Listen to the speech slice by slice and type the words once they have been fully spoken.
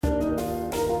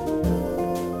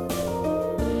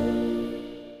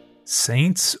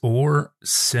Saints or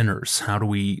sinners? How do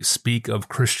we speak of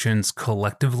Christians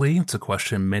collectively? It's a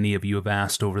question many of you have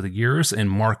asked over the years, and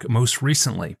Mark most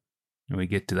recently. And we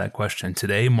get to that question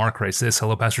today. Mark writes this: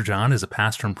 Hello, Pastor John. As a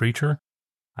pastor and preacher,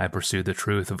 I pursue the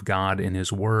truth of God in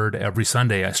His Word. Every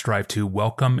Sunday, I strive to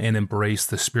welcome and embrace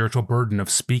the spiritual burden of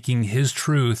speaking His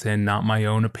truth and not my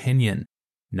own opinion,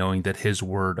 knowing that His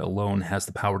Word alone has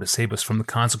the power to save us from the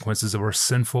consequences of our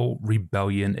sinful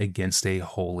rebellion against a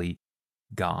holy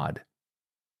God.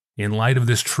 In light of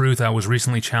this truth, I was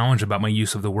recently challenged about my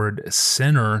use of the word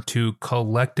sinner to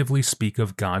collectively speak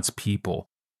of God's people.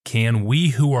 Can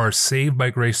we who are saved by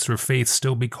grace through faith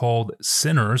still be called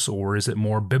sinners, or is it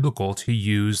more biblical to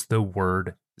use the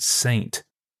word saint?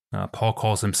 Paul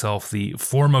calls himself the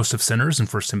foremost of sinners in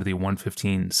 1 Timothy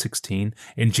 1:15-16,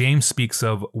 and James speaks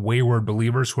of wayward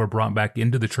believers who are brought back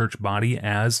into the church body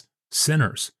as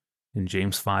sinners in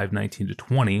James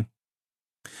 5:19-20.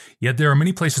 Yet there are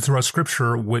many places throughout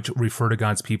Scripture which refer to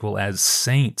God's people as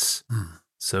saints.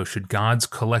 So should God's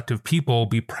collective people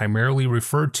be primarily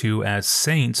referred to as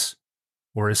saints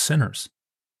or as sinners?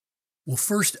 Well,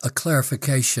 first, a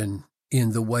clarification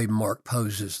in the way Mark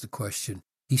poses the question.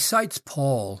 He cites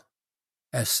Paul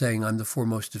as saying, I'm the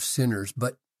foremost of sinners,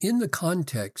 but in the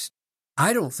context,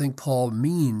 I don't think Paul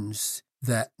means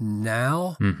that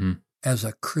now, as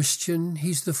a Christian,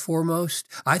 he's the foremost.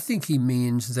 I think he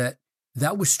means that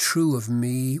was true of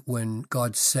me when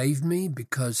God saved me,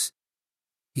 because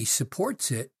he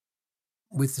supports it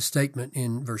with the statement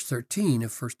in verse 13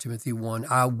 of 1 Timothy 1,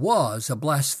 I was a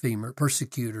blasphemer,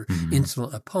 persecutor,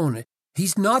 insolent opponent.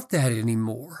 He's not that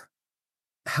anymore.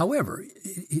 However,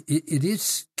 it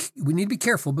is, we need to be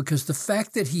careful, because the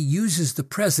fact that he uses the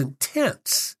present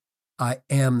tense, I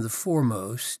am the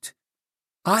foremost,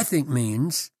 I think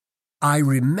means I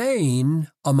remain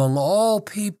among all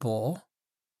people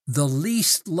the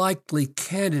least likely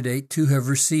candidate to have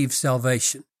received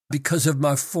salvation because of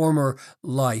my former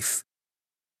life.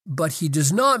 But he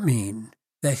does not mean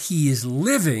that he is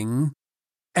living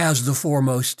as the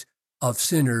foremost of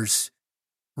sinners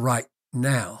right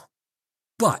now.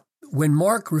 But when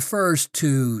Mark refers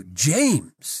to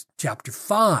James chapter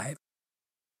 5,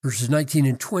 verses 19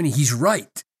 and 20, he's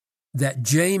right that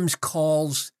James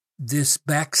calls this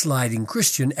backsliding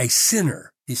Christian a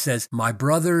sinner. He says, my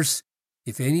brothers,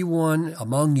 if anyone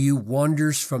among you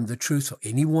wanders from the truth, so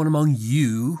anyone among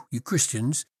you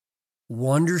Christians,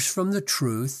 wanders from the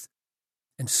truth,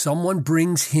 and someone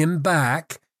brings him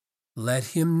back, let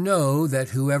him know that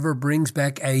whoever brings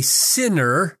back a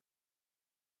sinner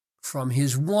from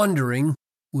his wandering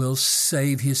will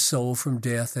save his soul from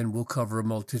death and will cover a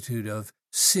multitude of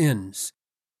sins.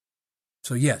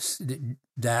 So yes,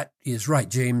 that is right.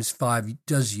 James 5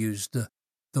 does use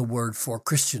the word for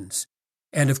Christians.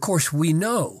 And of course, we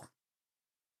know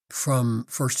from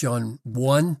 1 John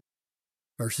 1,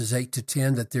 verses 8 to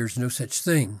 10, that there's no such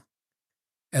thing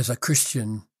as a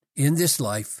Christian in this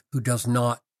life who does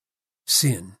not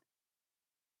sin.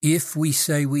 If we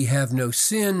say we have no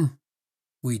sin,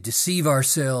 we deceive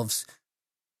ourselves,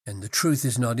 and the truth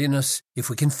is not in us. If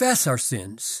we confess our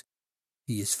sins,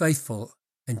 he is faithful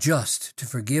and just to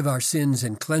forgive our sins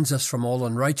and cleanse us from all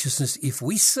unrighteousness. If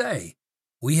we say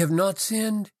we have not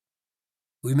sinned,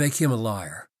 we make him a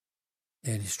liar,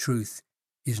 and his truth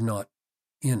is not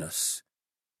in us.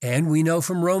 And we know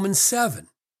from Romans 7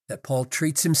 that Paul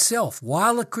treats himself,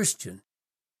 while a Christian,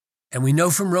 and we know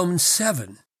from Romans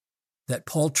 7 that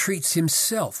Paul treats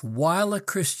himself, while a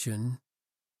Christian,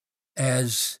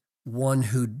 as one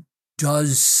who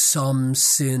does some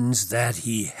sins that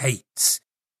he hates.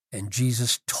 And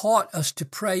Jesus taught us to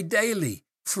pray daily,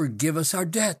 forgive us our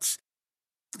debts,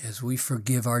 as we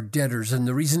forgive our debtors. And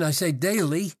the reason I say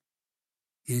daily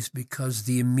is because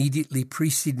the immediately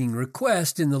preceding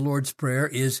request in the Lord's Prayer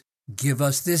is, give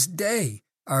us this day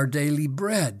our daily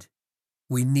bread.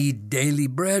 We need daily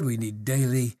bread. We need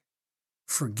daily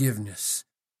forgiveness.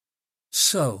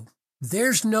 So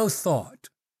there's no thought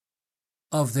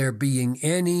of there being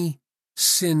any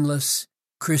sinless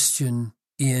Christian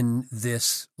in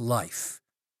this life.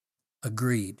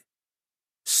 Agreed.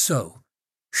 So,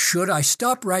 should I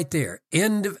stop right there?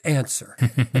 End of answer.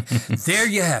 There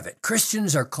you have it.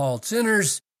 Christians are called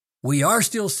sinners. We are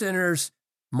still sinners.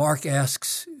 Mark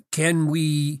asks, can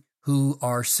we who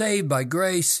are saved by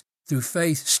grace through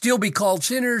faith still be called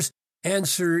sinners?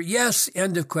 Answer, yes.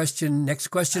 End of question. Next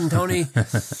question, Tony.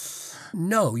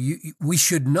 No, we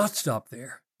should not stop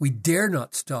there. We dare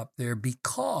not stop there,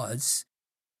 because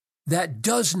that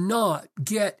does not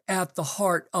get at the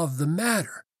heart of the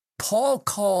matter. Paul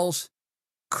calls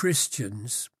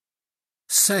Christians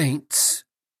saints,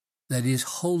 that is,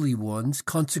 holy ones,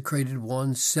 consecrated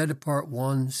ones, set apart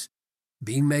ones,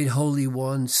 being made holy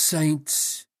ones,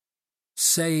 saints,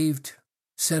 saved,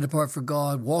 set apart for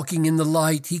God, walking in the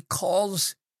light. He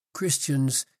calls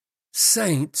Christians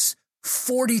saints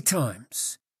 40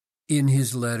 times in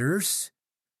his letters,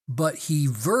 but he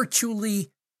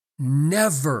virtually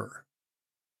never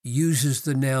uses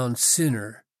the noun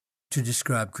sinner to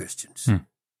describe Christians.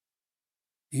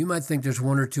 You might think there's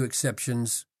one or two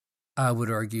exceptions. I would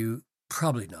argue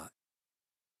probably not.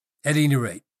 At any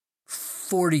rate,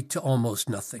 40 to almost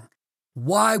nothing.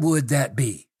 Why would that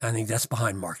be? I think that's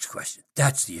behind Mark's question.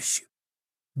 That's the issue.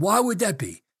 Why would that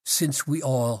be? Since we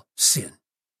all sin.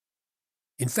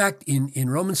 In fact, in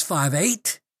Romans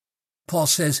 5:8, Paul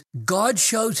says, God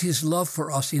shows his love for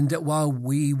us in that while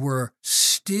we were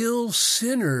still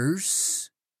sinners,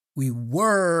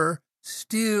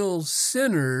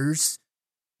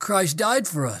 Christ died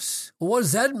for us. Well, what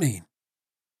does that mean?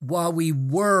 While we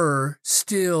were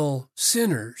still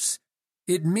sinners.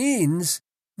 It means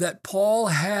that Paul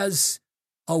has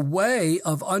a way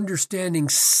of understanding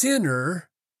sinner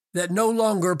that no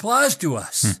longer applies to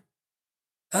us.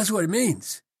 That's what it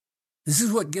means. This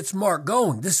is what gets Mark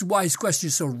going. This is why his question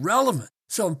is so relevant,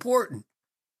 so important.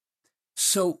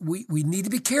 So we need to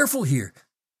be careful here.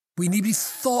 We need to be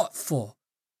thoughtful.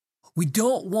 We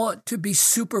don't want to be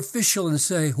superficial and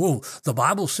say, oh, the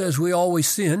Bible says we always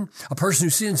sin. A person who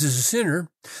sins is a sinner,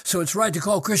 so it's right to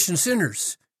call Christians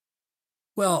sinners.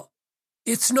 Well,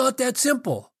 it's not that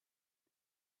simple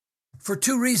for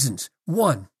two reasons.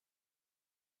 One,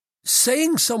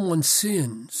 saying someone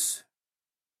sins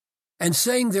and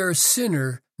saying they're a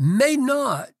sinner may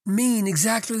not mean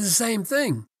exactly the same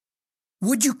thing.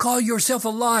 Would you call yourself a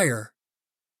liar?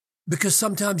 Because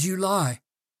sometimes you lie.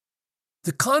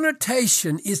 The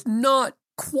connotation is not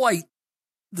quite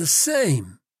the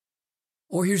same.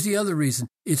 Or here's the other reason.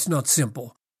 It's not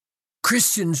simple.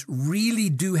 Christians really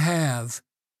do have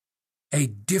a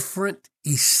different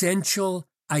essential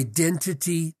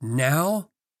identity now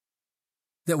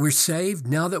that we're saved.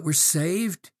 Now that we're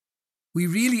saved, we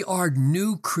really are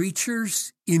new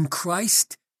creatures in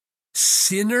Christ.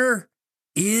 Sinner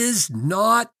is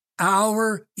not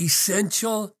our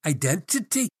essential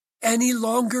identity any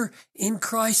longer in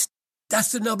Christ.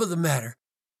 That's the nub of the matter.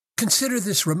 Consider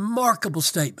this remarkable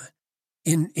statement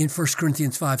in 1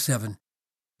 Corinthians 5:7.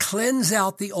 Cleanse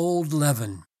out the old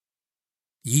leaven,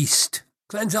 yeast.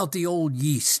 Cleanse out the old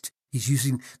yeast. He's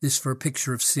using this for a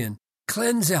picture of sin.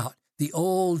 Cleanse out the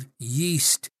old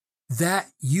yeast,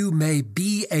 that you may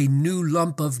be a new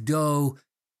lump of dough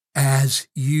as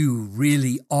you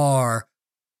really are,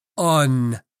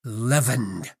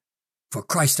 unleavened. For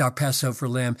Christ our Passover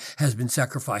lamb has been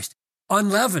sacrificed.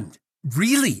 Unleavened.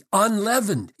 Really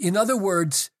unleavened. In other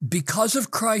words, because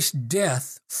of Christ's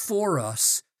death for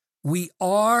us, we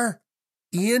are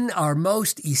in our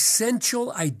most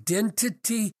essential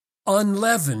identity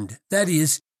unleavened. That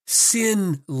is,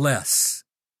 sinless.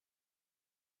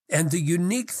 And the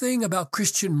unique thing about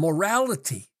Christian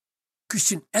morality,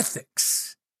 Christian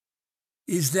ethics,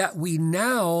 is that we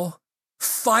now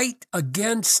fight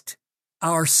against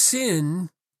our sin,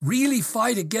 really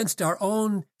fight against our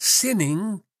own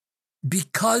sinning,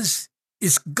 because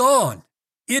it's gone.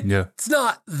 It's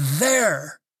not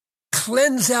there.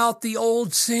 Cleanse out the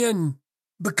old sin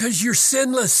because you're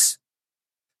sinless.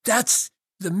 That's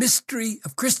the mystery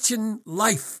of Christian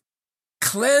life.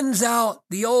 Cleanse out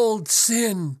the old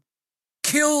sin.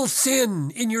 Kill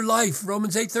sin in your life,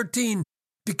 Romans 8:13,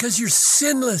 because you're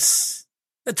sinless.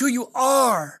 That's who you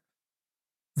are.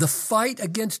 The fight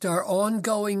against our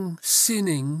ongoing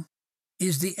sinning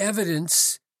is the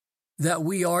evidence that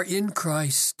we are in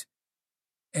Christ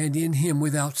and in him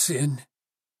without sin,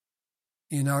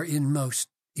 in our inmost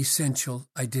essential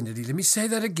identity. Let me say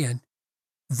that again.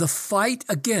 The fight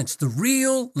against, the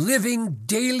real, living,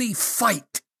 daily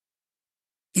fight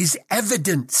is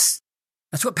evidence.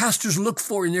 That's what pastors look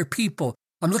for in their people.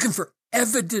 I'm looking for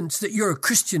evidence that you're a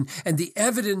Christian, and the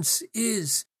evidence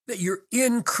is that you're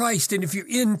in Christ, and if you're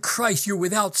in Christ, you're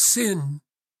without sin.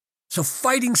 So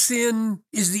fighting sin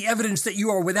is the evidence that you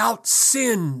are without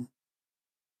sin.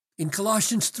 In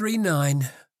Colossians 3:9,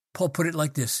 Paul put it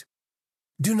like this: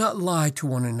 do not lie to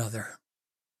one another.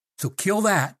 So kill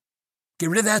that. Get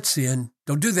rid of that sin.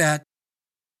 Don't do that.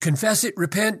 Confess it,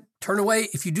 repent, turn away.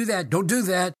 If you do that, don't do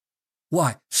that.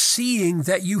 Why? Seeing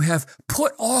that you have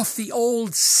put off the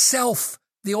old self,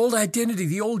 the old identity,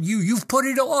 the old you. You've put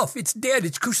it off. It's dead.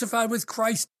 It's crucified with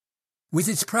Christ, with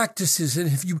its practices.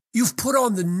 And if you've put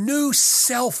on the new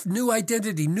self, new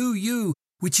identity, new you,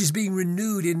 which is being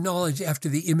renewed in knowledge after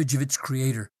the image of its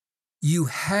creator. You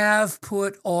have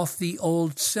put off the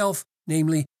old self,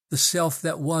 namely the self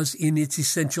that was in its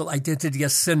essential identity a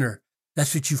sinner.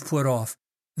 That's what you've put off.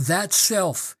 That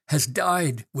self has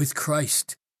died with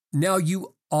Christ. Now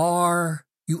you are,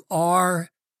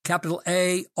 capital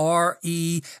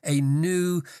A-R-E, a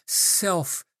new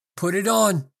self. Put it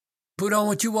on. Put on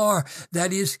what you are.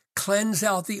 That is, cleanse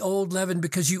out the old leaven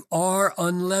because you are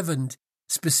unleavened.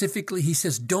 Specifically, he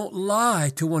says, don't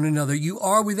lie to one another. You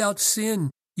are without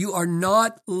sin. You are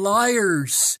not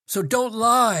liars. So don't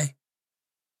lie.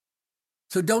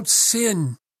 So don't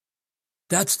sin.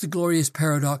 That's the glorious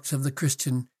paradox of the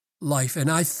Christian life. And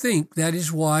I think that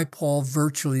is why Paul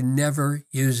virtually never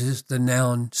uses the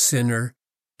noun sinner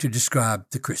to describe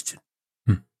the Christian.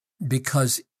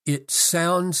 Because it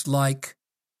sounds like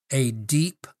a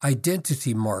deep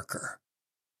identity marker.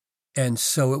 And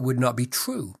so it would not be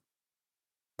true.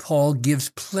 Paul gives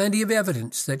plenty of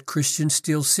evidence that Christians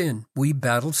still sin. We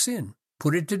battle sin.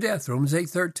 Put it to death, Romans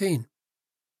 8:13.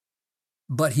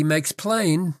 But he makes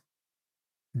plain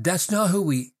that's not who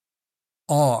we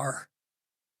are.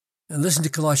 And listen to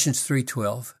Colossians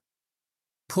 3:12.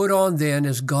 Put on then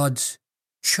as God's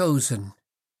chosen,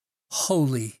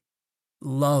 holy,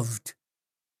 loved,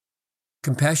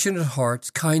 compassionate hearts,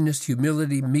 kindness,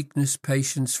 humility, meekness,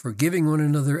 patience, forgiving one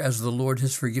another as the Lord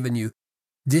has forgiven you.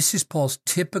 This is Paul's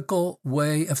typical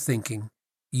way of thinking.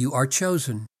 You are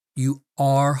chosen. You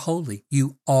are holy.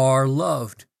 You are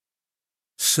loved.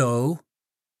 So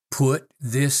put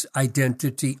this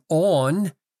identity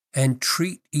on and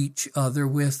treat each other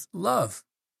with love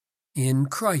in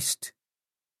Christ.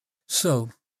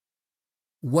 So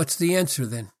what's the answer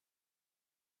then?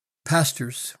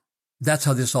 Pastors, that's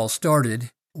how this all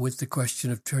started, with the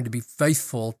question of trying to be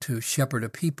faithful to shepherd a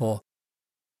people.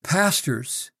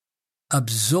 Pastors,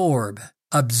 absorb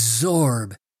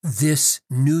this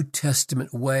New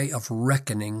Testament way of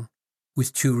reckoning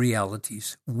with two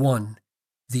realities. One,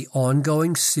 the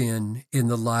ongoing sin in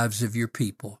the lives of your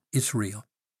people. It's real.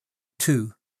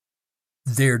 Two,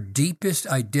 their deepest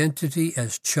identity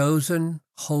as chosen,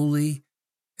 holy,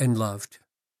 and loved.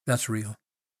 That's real.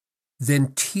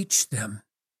 Then teach them,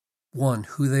 one,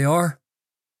 who they are,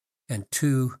 and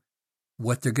two,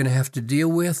 what they're going to have to deal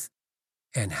with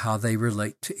and how they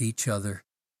relate to each other.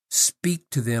 Speak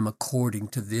to them according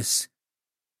to this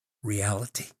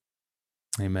reality.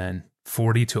 Amen.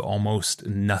 40 to almost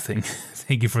nothing.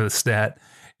 Thank you for the stat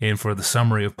and for the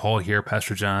summary of Paul here,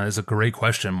 Pastor John. It's a great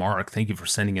question, Mark. Thank you for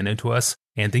sending it in to us.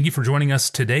 And thank you for joining us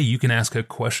today. You can ask a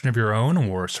question of your own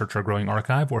or search our growing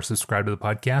archive or subscribe to the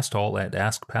podcast, all at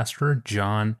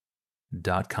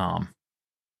AskPastorJohn.com.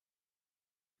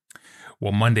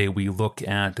 Well, Monday we look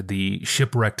at the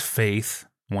shipwrecked faith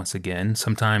once again.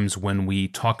 Sometimes when we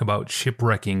talk about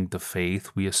shipwrecking the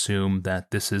faith, we assume that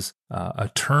this is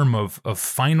a term of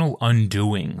final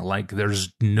undoing, like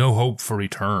there's no hope for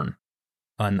return,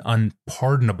 an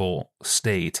unpardonable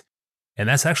state. And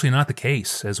that's actually not the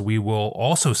case, as we will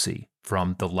also see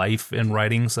from the life and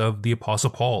writings of the Apostle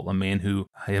Paul, a man who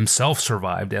himself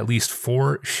survived at least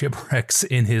 4 shipwrecks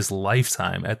in his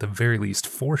lifetime, at the very least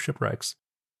 4 shipwrecks.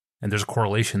 And there's a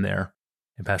correlation there,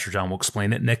 and Pastor John will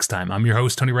explain it next time. I'm your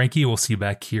host, Tony Reinke. We'll see you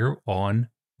back here on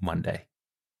Monday.